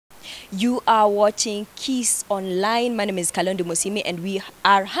You are watching Kiss Online. My name is Kalondi Mosimi, and we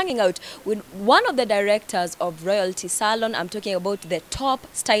are hanging out with one of the directors of Royalty Salon. I'm talking about the top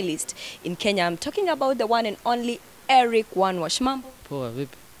stylist in Kenya. I'm talking about the one and only Eric Wanwash. Mambo? Poa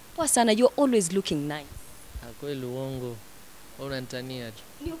vipi? Poa sana, you're always looking nice. Kweli uongo. Unanitania tu.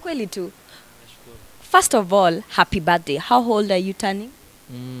 Ni ukweli tu. Nashukuru. First of all, happy birthday. How old are you turning?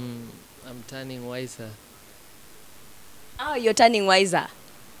 I'm turning wiser. Oh, you're turning wiser.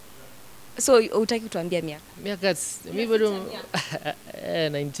 So, utaki kutuambia miaka? Miaka mimi bado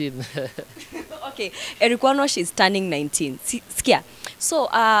 19. Okay, Eric Wanwash is turning 19. Sikia. So,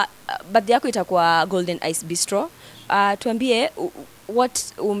 birthday yako itakuwa Golden Ice Bistro. Tuambie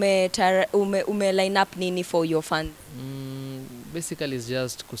what ume line up nini for your fans? Basically it's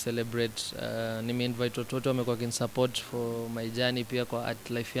just to celebrate. Nime-invite watu wamekuwa kin support for my journey pia kwa art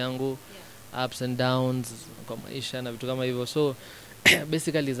life yangu, ups and downs kwa maisha na vitu kama hivyo. So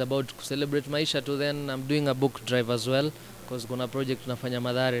basically it's about to celebrate maisha too. Then I'm doing a book drive as well because kuna project tunafanya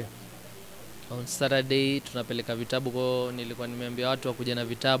Mathare. On Saturday tunapeleka vitabu, kwa nilikuwa nimeambia watu wakuja na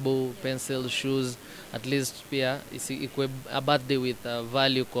vitabu, pencil, shoes, at least pia ikuwe a birthday with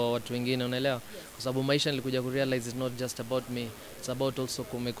value kwa watu wengine, unaelewa? Kwa sababu maisha nilikuja kurealize it's not just about me, it's about also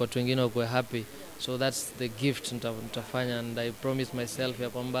kumake watu wengine wakuwe happy. So that's the gift nitafanya, and I promise myself ya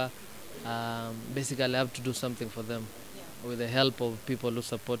kwamba basically I have to do something for them with the help of people who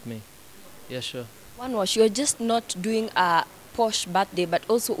support me. Yeah, sure. Wanwash, you're just not doing a posh birthday, but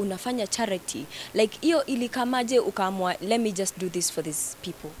also unafanya charity. Like iyo ilikamaje ukaamua, let me just do this for these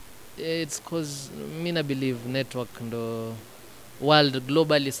people? It's cause I believe network ndo world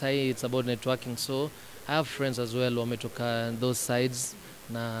globally say it's about networking. So I have friends as well wametoka those sides,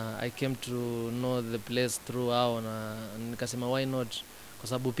 na I came to know the place through hao, na nikasema why not, kwa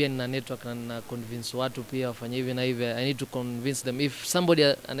sababu pia nina network na convince watu pia wafanye hivi na hivi. I need to convince them. If somebody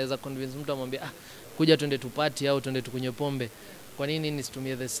anaweza convince mtu amwambie kuja twende tupati au twende tukunywe pombe, kwa nini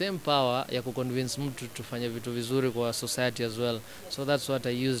nisitumie the same power ya kuconvince mtu tufanye vitu vizuri kwa society as well? So that's what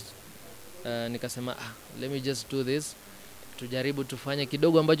I used. Nikasema let me just do this, tujaribu tufanye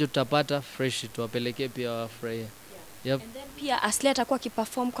kidogo ambacho tutapata fresh tuwapelekee pia wafurahie. Yep. And then pia Asli atakuwa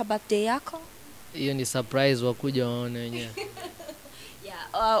kiperform kwa birthday yako? Hiyo ni surprise, wakuja waone wenyewe.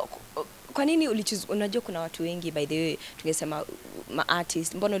 Yeah, kwa nini ulichoose? Unajua kuna watu wengi, by the way, tungesema ma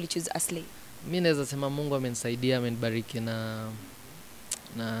artist, mbona ulichoose Asli? Mimi naweza sema Mungu amenisaidia, amenibariki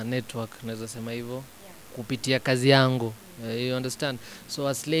na network, naweza sema hivyo, kupitia kazi yangu. You understand? So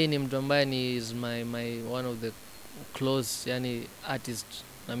Asli ni mtu ambaye is my one of the close yani artist,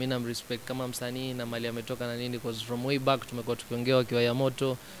 na mimi namrespect kama msanii na mali ametoka na nini, because from way back tumekuwa tukiongea wakiwa ya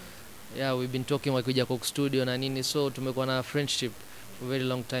moto. Yeah, we've been talking wakija kwa studio na nini, so tumekuwa na friendship for very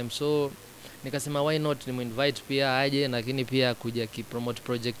long time. So nikasema why not nimuinvite pia aje, lakini pia kuja kipromote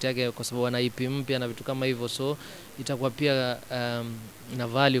project yake kwa sababu ana EP mpya na vitu kama hivyo, so itakuwa pia na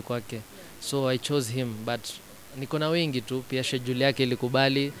value kwake. So I chose him, but niko na wengi tu pia, schedule yake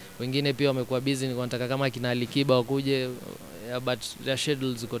ilikubali, wengine pia wamekuwa busy. Niko nataka kama kina Alikiba wakuje, but their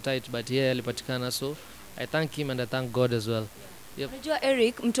schedules ziko tight, but yeye alipatikana, so I thank him and I thank God as well. Yep. Unajua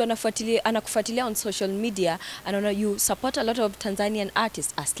Eric, mtu anakufuatilia on social media, anaona you support a lot of Tanzanian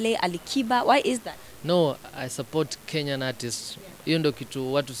artists, Asli, Alikiba. Why is that? No, I support Kenyan artists. Hiyo ndio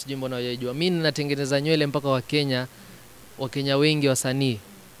kitu watu sijui mbona hawajajua. Mimi ninatengeneza nywele mpaka wa Kenya wengi wasanii,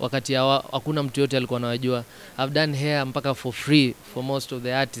 wakati hakuna mtu yote alikuwa anawajua. I've done hair mpaka for free for most of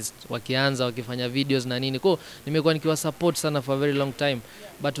the artists, wakianza wakifanya videos na nini. Kwa nimekuwa nikiwa support sana for a very long time.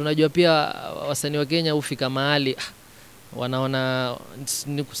 But unajua pia wasanii wa Kenya hufika mahali wanaona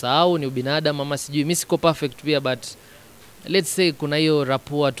ni kusahau, ni ubinadamu ama sijui. Mimi siko perfect pia, but let's say kuna hiyo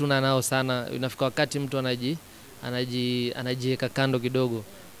rapport tuna nao sana. Unafika wakati mtu anajiweka kando kidogo,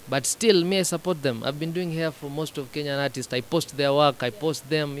 but still me I support them. I've been doing hair for most of Kenyan artists. I post their work, I post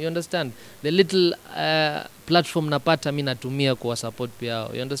them, you understand? The little platform napata mimi natumia kwa support pia,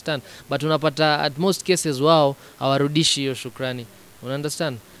 you understand? But unapata at most cases wao hawarudishi hiyo shukrani, you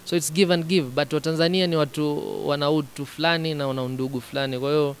understand? So it's give and give, but Watanzania ni watu wana utu fulani na wana undugu fulani. Kwa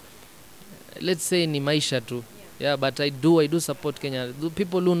hiyo let's say ni maisha tu. Yeah, but I do support Kenya. The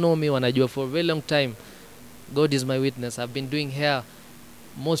people who know me wanajua for a very long time. God is my witness. I've been doing hair,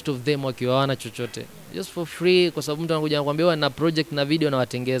 most of them wakiwa wana chochote, just for free, kwa sababu mtu anakuja anakuambia na project na video na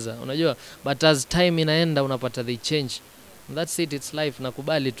watengeza, unajua. But as time inaenda unapata they change. That's it, it's life,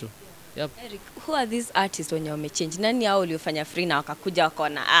 nakubali tu. Yep. Eric, who are these artists wenye wamechange? Nani hao uliofanya free na wakakuja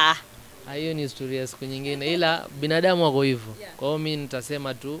wakaona Hiyo ni historia siku nyingine, ila binadamu wako hivyo. Kwa hiyo mimi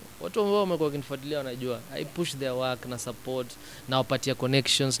nitasema tu watu ambao wamekuwa wakinifuatilia wanajua I push their work na support na wapatia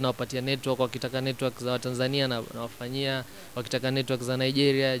connections na wapatia network, wakitaka network za Tanzania na wafanyia, wakitaka network za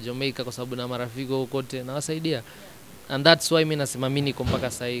Nigeria, Jamaica, kwa sababu na marafiki huko kote na wasaidia. And that's why mimi nasema mimi niko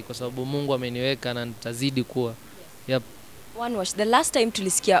mpaka sasa hivi, kwa sababu Mungu ameniweka na nitazidi kuwa. Yep. One watch, the last time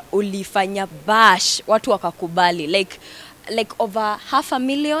tulisikia ulifanya bash watu wakakubali like over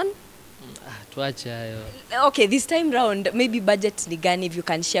 500,000. Tuache hayo. Okay, this time round maybe budget ni gani if you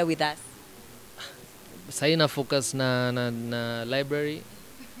can share with us? Sasa na focus na library.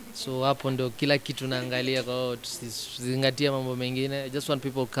 So hapo ndio kila kitu naangalia, kwa hiyo tusizingatia mambo mengine. I just want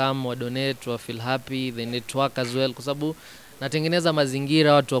people come wa donate, wa feel happy, they network as well, kwa sababu natengeneza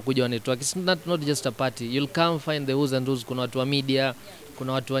mazingira watu wakuja wa network. It's not just a party. You'll come find the who's and who's, kuna watu wa media,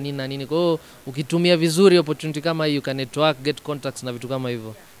 kuna watu wa nini na nini. Kwa hiyo ukitumia vizuri opportunity kama hii, you can network, get contacts na vitu kama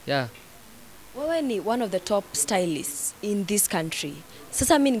hivyo. Yeah. Wewe ni one of the top stylists in this country.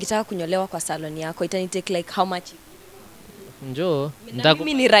 Sasa mimi nikitaka kunyolewa kwa salon yako itanitake like how much? Njoo.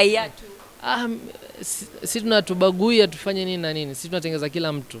 Mimi ni raia tu. Si tunatubagui tufanye nini na nini. Sisi tunatengeza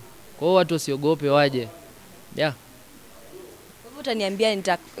kila mtu. Kwa hiyo watu wasiogope waje. Yeah. Utaniambia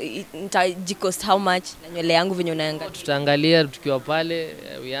nitajikost how much na nywele yangu venye unaangalia? Tutaangalia tukiwa pale,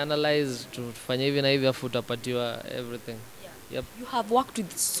 we analyze, tufanye hivi na hivi afu utapatiwa everything. Yep. You have worked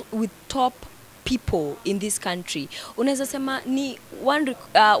with top people in this country. Unaweza sema ni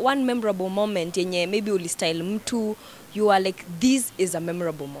one memorable moment yenye maybe ulistyle mtu you are like this is a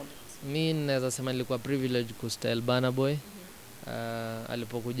memorable moment? Mimi naweza sema nilikuwa privilege kustyle Burna Boy.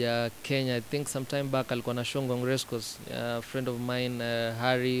 Alipokuja Kenya, I think sometime back, alikuwa na show Ngong Race Course. Friend of mine,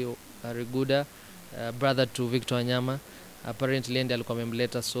 Harry Guda, brother to Victor Wanyama, apparently ndiye alikuwa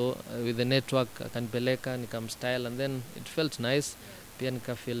amemleta, so with the network akanipeleka nikamstyle and then it felt nice. Pia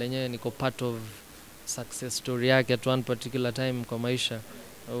nikafeel lenyewe niko part of success story yake at one particular time kwa maisha,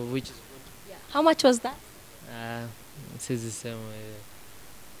 which is yeah. How much was that? Sizi sema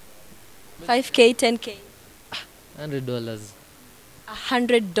 5k, 10k, $100.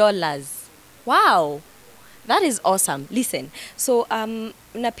 $100. Wow, that is awesome. Listen, so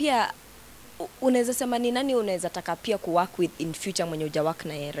na pia unaweza sema ni nani unaweza taka pia ku work with in future mwenye hujawaka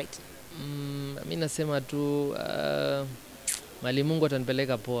na yeye right? Mimi nasema tu mali Mungu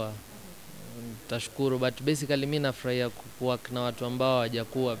atanipeleka poa, tashukuru, but basically mimi nafurahia kuwork na watu ambao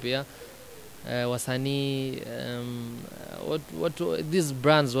hawajakuwa pia wasanii, these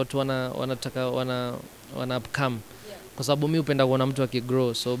brands watu wanataka wana upcome, kwa sababu mimi upenda kuona mtu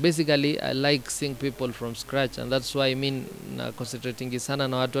akigrow. So basically I like seeing people from scratch, and that's why I mean na concentrating sana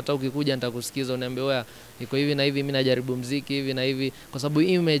na watu. Hata ukikuja nitakusikiza uniambie wewe iko hivi na hivi, mimi najaribu muziki hivi na hivi, kwa sababu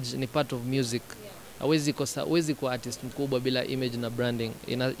image ni part of music. Hawezi kuwa artist mkubwa bila image na branding.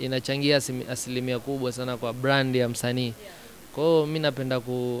 Inachangia asilimia kubwa sana kwa brand ya msanii. Kwa hiyo mimi napenda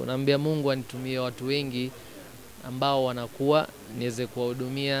kuambia Mungu anitumie watu wengi ambao wanakuwa niweze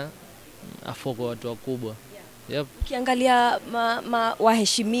kuwahudumia afoko watu wakubwa. Yep. Ukiangalia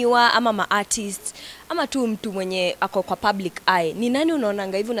waheshimiwa ama artists ama tu mtu mwenye ako kwa public eye, ni nani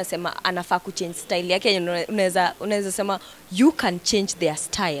unaonanga hivi unasema anafaa ku change style yake? Unaweza sema you can change their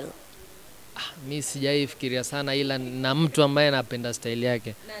style? Mimi sijaifikiria sana, ila na mtu ambaye anapenda style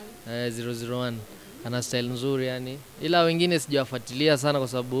yake. 001 ana style nzuri yani, ila wengine sijawafuatilia sana kwa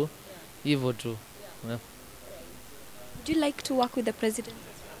sababu hivyo tu. Would you like to work with the president?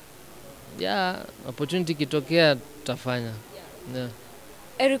 Yeah, opportunity kitokea tutafanya. Yeah.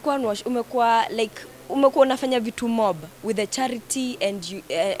 Eric Wanwash, umekuwa unafanya vitu mob with the charity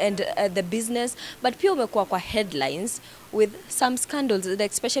and the business, but pia umekuwa kwa headlines with some scandals,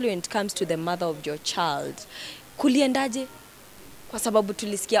 especially when it comes to the mother of your child. Kuliendaje? Kwa sababu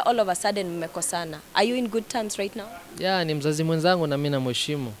tulisikia all of a sudden mmekosana. Are you in good terms right now? Yeah, ni mzazi mwenzangu na mimi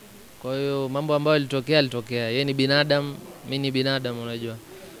namheshimu. Kwa hiyo mambo ambayo yalitokea. Yeye ni binadamu, mimi ni binadamu, unajua.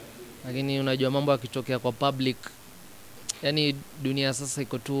 Lakini unajua mambo yakitokea kwa public, yani dunia sasa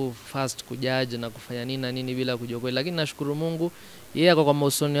iko too fast kujudge na kufanya nini na nini bila kujua kweli. Lakini nashukuru Mungu, yeye ako kwa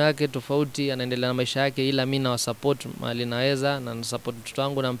mausoni yake tofauti, anaendelea na maisha yake, ila mimi na support mali naweza, na support mtoto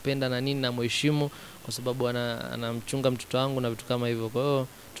wangu, nampenda na nini, na mheshimu kwa sababu anamchunga mtoto wangu na vitu kama hivyo. Kwa hiyo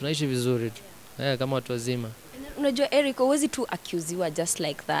tunaishi vizuri tu. Kama watu wazima. Unajua Eric, huwezi tu accuse just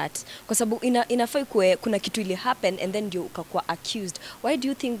like that, kwa sababu inafai kuna kitu ile happen and then ndio ukakuwa accused. Why do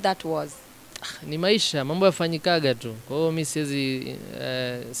you think that was? Ni maisha, mambo yafanyikaga tu. Kwa hiyo mimi siwezi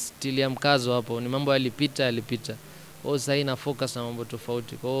stilia mkazo hapo. Ni mambo yalipita. Kwa hiyo sasa ina focus na mambo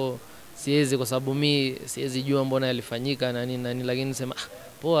tofauti. Kwa hiyo siwezi, kwa sababu mimi siwezi jua mbona yalifanyika na nini, lakini nisema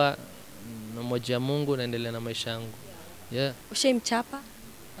poa, na moja ya Mungu naendelea na maisha yangu. Yeah. Ushaimchapa?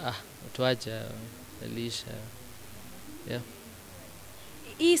 tuacha alisha. Yeah.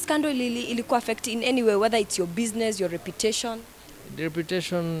 Hii scandal ilikuwa affect in any way, whether it's your business, your reputation? The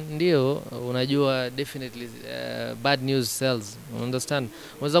reputation ndio, unajua definitely bad news sells, understand.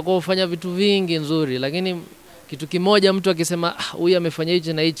 Unaweza kufanya vitu vingi nzuri, lakini kitu kimoja mtu akisema huyu amefanya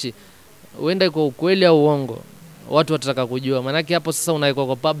hichi na hichi, uenda kwa ukweli au uongo, watu watataka kujua. Maana hapo sasa unaikuwa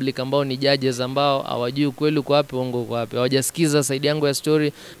kwa public ambao ni judges ambao hawajui ukweli uko wapi, uongo uko wapi, hawajasikiza side yangu ya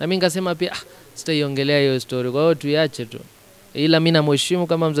story, na mimi ngasema pia sitaiongelea hiyo story, kwa hiyo tuiache tu. Ila mimi namheshimu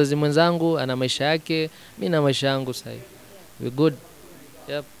kama mzazi mwenzangu, ana maisha yake, mimi na maisha yangu sasa. We good.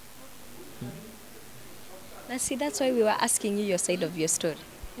 Yep. Na see, that's why we were asking you your side of your story.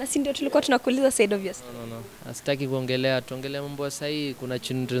 Na si ndio tulikuwa tunakuuliza side of your story. No. Asitaki kuongelea, tuongelea mambo ya sahihi, kuna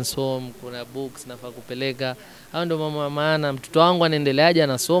children's home, kuna books nafaa kupeleka. Hao ndio mambo maana. Mtoto wangu anaendeleaje,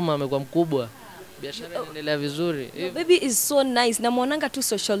 anasoma, amekuwa mkubwa. Biashara inaendelea vizuri. Your baby is so nice. Na muonanga tu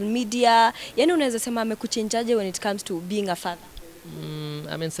social media. Yaani unaweza sema amekuchangeaje when it comes to being a father?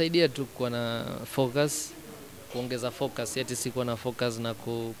 Amenisaidia tu kuwa na focus, kuongeza focus, yeti sikuwa na focus na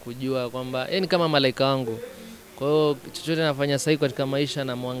kujua kwamba ni kama malaika wangu. Kwa hiyo chochote nafanya sahihi katika maisha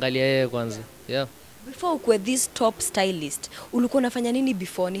na muangalia yeye kwanza. Yeah. Before ukwe this top stylist, ulikuwa unafanya nini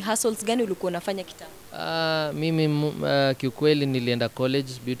before? Ni hustles gani ulikuwa unafanya kitambo? Mimi kiukweli nilienda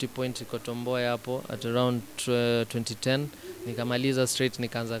college, Beauty Point iko Tomboya hapo at around 2010. Nikamaliza straight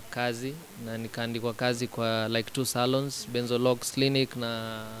nikaanza kazi na nikaandikwa kazi kwa like 2 salons, Benzolox Clinic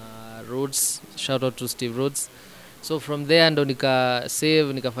na Roots. Shout out to Steve Roots. So from there ndo nika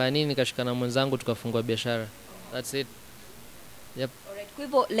save, nikafanya nini, nikashikana mwenzangu tukafungua biashara. That's it. Yep. Alright. Kwa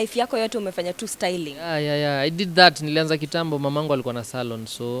hivyo life yako yote umefanya tu styling? Yeah. I did that. Nilianza kitambo, mamangu alikuwa na salon,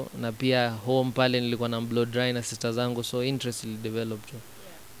 so na pia home pale nilikuwa na blow dry na sister zangu, so interest will develop too.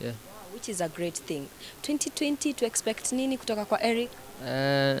 Yeah. Wow, which is a great thing. 2020 to expect nini kutoka kwa Eric?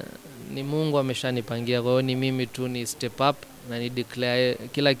 Ni Mungu ameshanipangia, kwa hiyo ni mimi tu ni step up na ni declare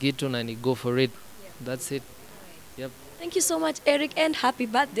kila kitu na ni go for it. That's it. Yep. Thank you so much Eric and happy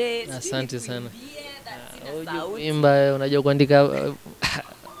birthday. Asante sana. Unajua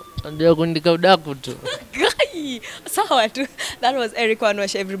kuandika udaku tu. Sawa tu. That was Eric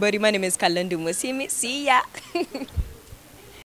Wanwash, everybody. My name is Kalendu Musimi. See ya.